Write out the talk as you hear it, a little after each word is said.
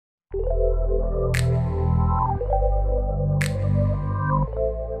Hi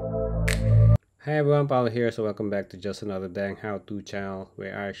everyone, Paolo here. So welcome back to just another dang how-to channel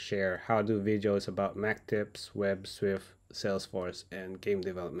where I share how-to videos about Mac tips, web, Swift, Salesforce, and game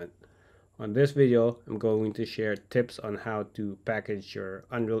development. On this video, I'm going to share tips on how to package your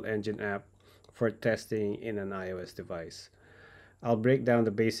Unreal Engine app for testing in an iOS device. I'll break down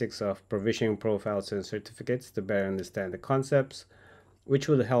the basics of provisioning profiles and certificates to better understand the concepts, which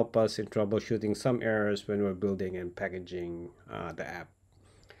will help us in troubleshooting some errors when we're building and packaging the app.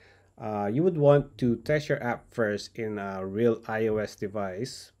 You would want to test your app first in a real iOS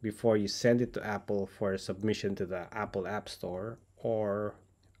device before you send it to Apple for submission to the Apple App Store, or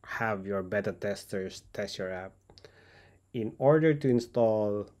have your beta testers test your app. In order to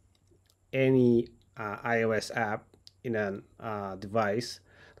install any iOS app in a device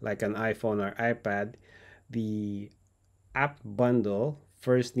like an iPhone or iPad, the app bundle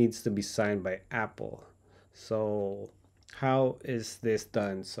first needs to be signed by Apple. So how is this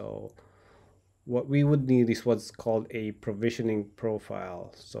done? So what we would need is what's called a provisioning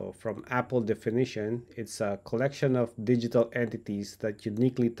profile. So from Apple definition, it's a collection of digital entities that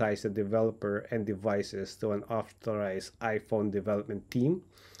uniquely ties the developer and devices to an authorized iPhone development team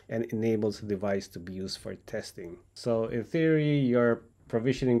and enables the device to be used for testing. So in theory, your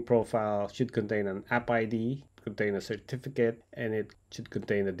provisioning profile should contain an app ID, contain a certificate, and it should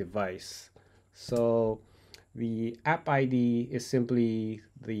contain a device. So the app ID is simply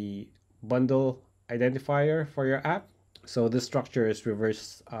the bundle identifier for your app. So this structure is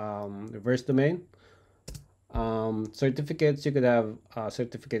reverse domain. Certificates, you could have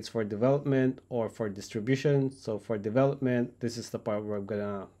certificates for development or for distribution. So for development, this is the part where I'm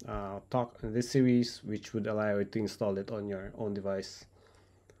gonna talk in this series, which would allow you to install it on your own device.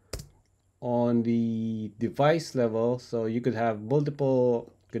 On the device level, so you could have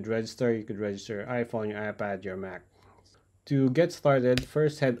multiple, you could register your iPhone, your iPad, your Mac. To get started,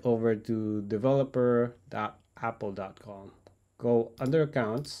 first head over to developer.apple.com. Go under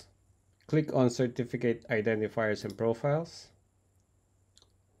accounts, click on certificate identifiers and profiles.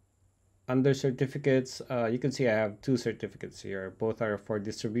 Under certificates, you can see I have two certificates here. Both are for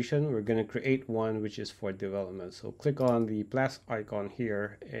distribution. We're going to create one which is for development. So click on the plus icon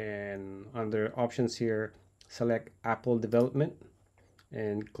here, and under options here, select Apple Development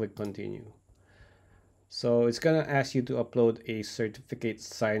and click continue. So it's going to ask you to upload a certificate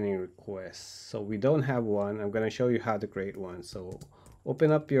signing request. So we don't have one. I'm going to show you how to create one. So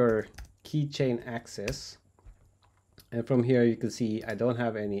open up your keychain access. And from here, you can see I don't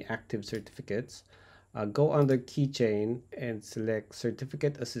have any active certificates. Go under keychain and select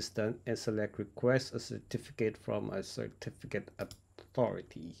certificate assistant and select request a certificate from a certificate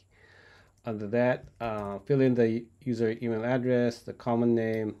authority. Under that, fill in the user email address, the common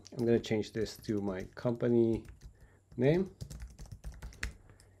name. I'm going to change this to my company name.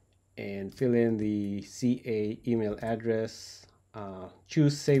 And fill in the CA email address.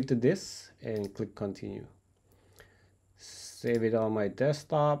 Choose save to disk and click continue. Save it on my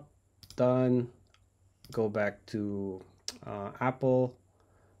desktop. Done. Go back to Apple.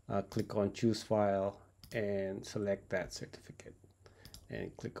 Click on choose file and select that certificate.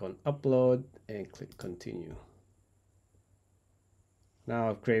 And click on upload and click continue. Now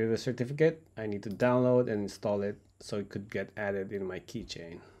I've created a certificate. I need to download and install it so it could get added in my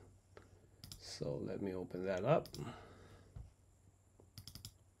keychain. So let me open that up.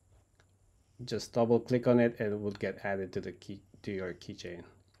 Just double click on it and it will get added to your keychain.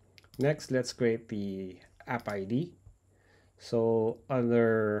 Next, let's create the app ID. So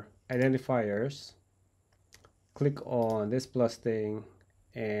under identifiers, click on this plus thing,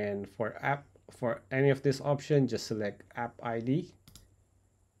 and for any of this option, just select app ID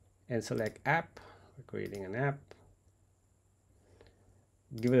and select app. We're creating an app.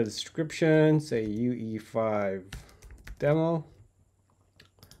 Give it a description, say UE5 demo.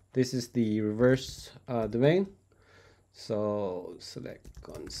 This is the reverse domain. So select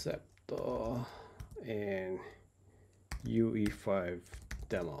concept and UE5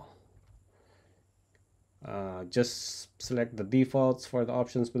 demo. Just select the defaults for the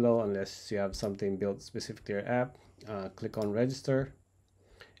options below unless you have something built specific to your app. Click on register,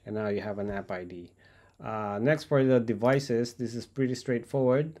 and now you have an app ID. Next, for the devices, this is pretty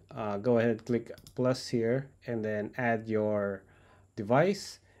straightforward. Go ahead, click plus here, and then add your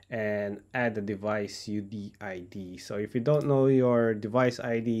device and add the device UDID. So if you don't know your device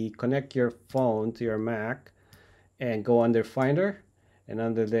ID, connect your phone to your Mac and go under Finder, and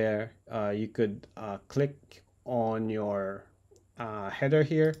under there you could click on your header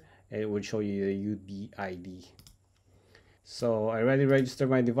here, and it would show you the UDID. So I already registered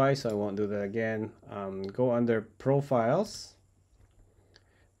my device, so I won't do that again. Go under profiles,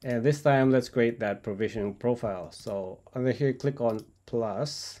 and this time let's create that provisioning profile. So under here, click on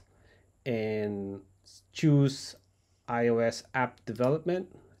plus and choose iOS app development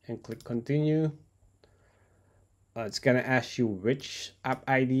and click continue. It's gonna ask you which app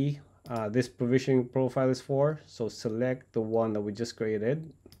ID this provisioning profile is for, so select the one that we just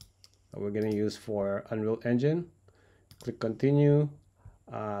created that we're gonna use for Unreal Engine. Click continue.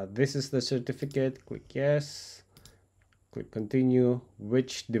 This is the certificate. Click yes. Click continue.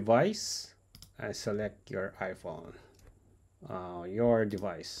 Which device? I select your iPhone. Your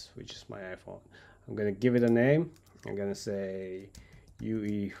device, which is my iPhone. I'm gonna give it a name. I'm gonna say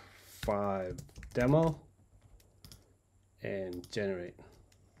UE5 demo and generate.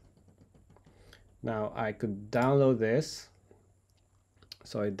 Now I could download this.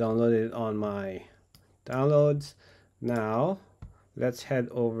 So I downloaded it on my downloads. Now let's head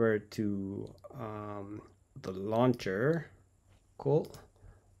over to the launcher. Cool.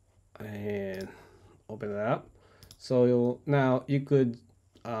 And open it up. So now you could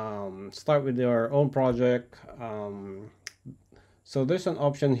start with your own project. So there's an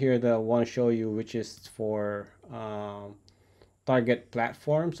option here that I want to show you, which is for target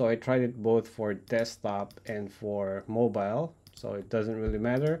platform. So I tried it both for desktop and for mobile, so it doesn't really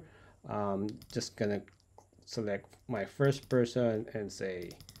matter. Just gonna select my first person and say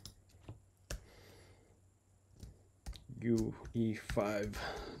UE5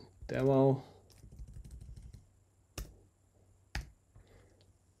 demo.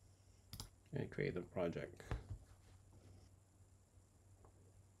 And create a project.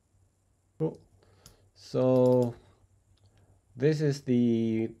 Cool. So this is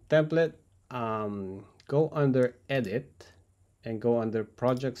the template. Go under edit and go under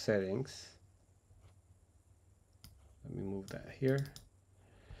project settings. Let me move that here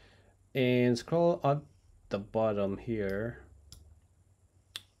and scroll at the bottom here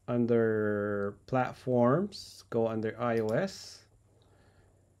under platforms. Go under iOS,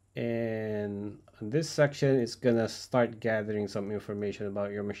 and in this section it's gonna start gathering some information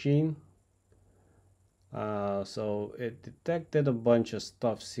about your machine. So it detected a bunch of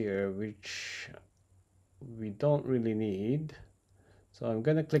stuffs here which we don't really need, so I'm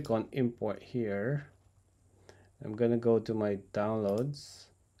gonna click on import here. I'm gonna go to my downloads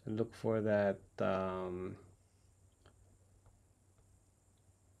and look for that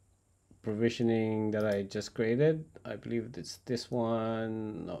provisioning that I just created. I believe it's this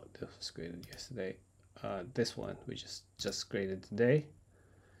one. No, this was created yesterday. This one, which is just created today.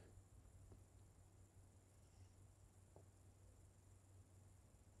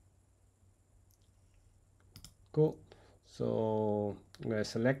 Cool. So I'm gonna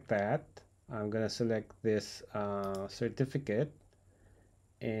select that. I'm gonna select this certificate,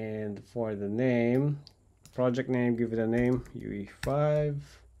 and for the name, project name, give it a name,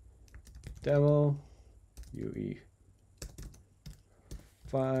 UE5 demo, UE5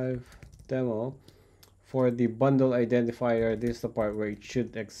 demo. For the bundle identifier, this is the part where it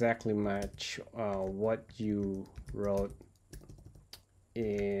should exactly match what you wrote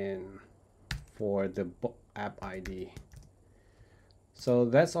in for the app ID. So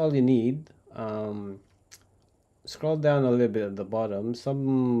that's all you need. Scroll down a little bit at the bottom.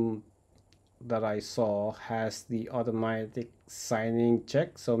 Some that I saw has the automatic signing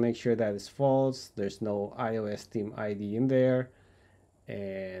check, so make sure that is false. There's no iOS team ID in there,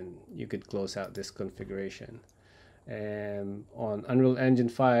 and you could close out this configuration. And on Unreal Engine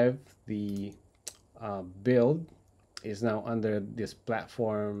 5, the build is now under this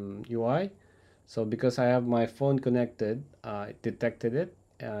platform UI. So because I have my phone connected, it detected it.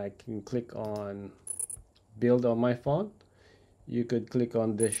 I can click on build on my phone. You could click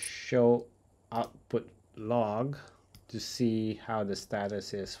on this show output log to see how the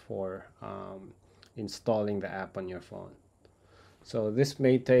status is for installing the app on your phone. So this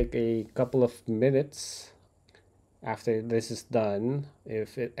may take a couple of minutes. After this is done,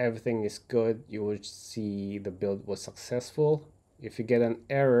 if everything is good, you will see the build was successful. If you get an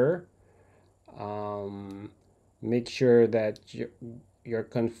error, make sure that your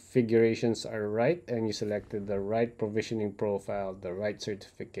configurations are right and you selected the right provisioning profile, the right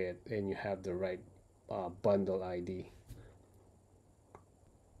certificate, and you have the right bundle ID.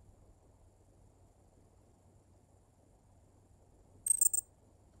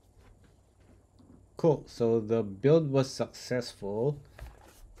 Cool, so the build was successful.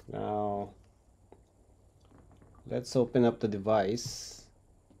 Now let's open up the device,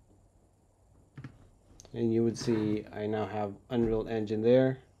 and you would see I now have Unreal Engine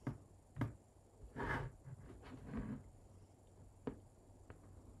there.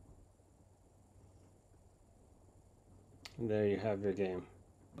 And there you have your game.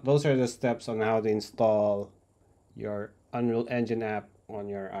 Those are the steps on how to install your Unreal Engine app on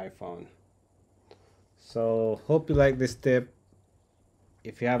your iPhone. So hope you like this tip.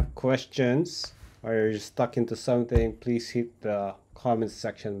 If you have questions or you're stuck into something, please hit the comments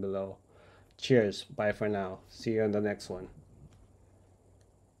section below. Cheers. Bye for now. See you on the next one.